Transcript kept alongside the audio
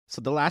So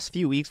the last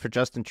few weeks for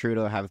Justin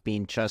Trudeau have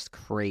been just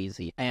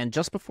crazy. And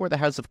just before the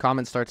House of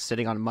Commons starts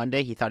sitting on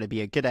Monday, he thought it'd be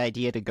a good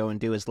idea to go and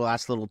do his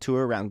last little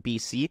tour around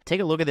BC.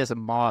 Take a look at this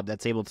mob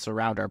that's able to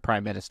surround our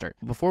Prime Minister.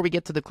 Before we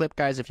get to the clip,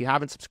 guys, if you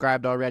haven't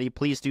subscribed already,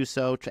 please do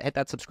so. Hit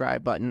that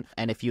subscribe button.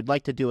 And if you'd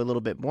like to do a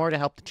little bit more to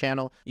help the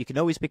channel, you can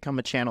always become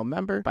a channel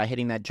member by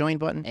hitting that join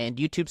button. And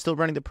YouTube's still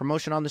running the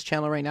promotion on this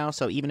channel right now,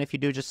 so even if you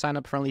do just sign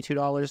up for only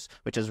 $2,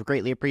 which is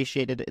greatly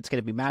appreciated, it's going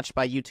to be matched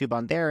by YouTube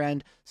on their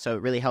end, so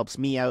it really helps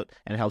me out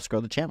and it helps grow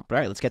the channel. All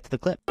right, let's get to the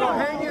clip.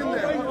 Hang in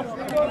there.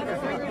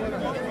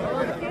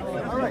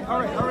 All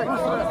right.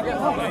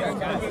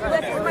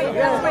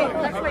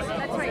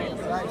 That's right.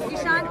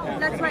 Ishan,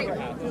 that's right.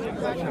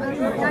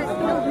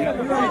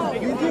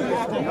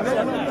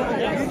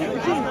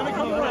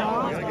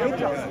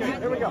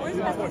 Here we go.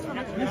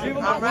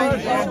 All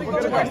right,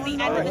 towards the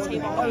end of the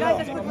table.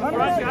 All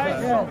right,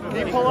 guys.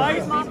 Be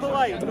polite.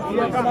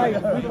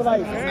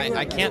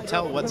 I can't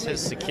tell what's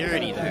his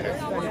security there.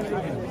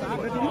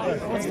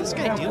 What's this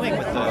guy doing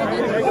with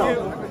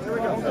the...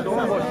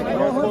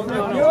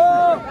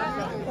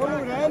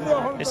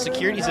 His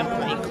security's in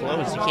plain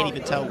clothes. You can't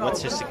even tell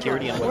what's his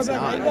security and what's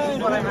not.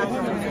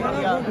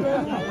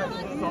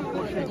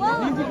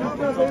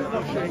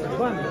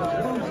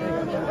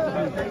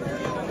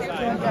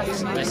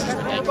 This is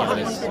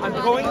ridiculous. I'm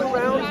going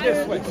around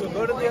this way, so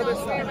go to the other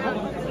side.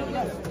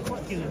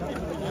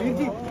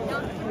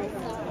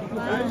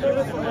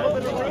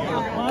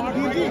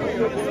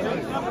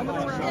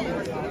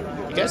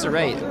 You guys are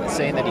right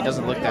saying that he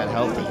doesn't look that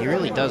healthy. He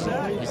really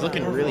doesn't. He's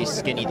looking really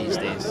skinny these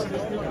days.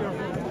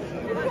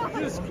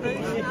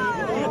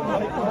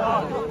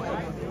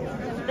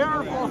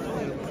 Careful.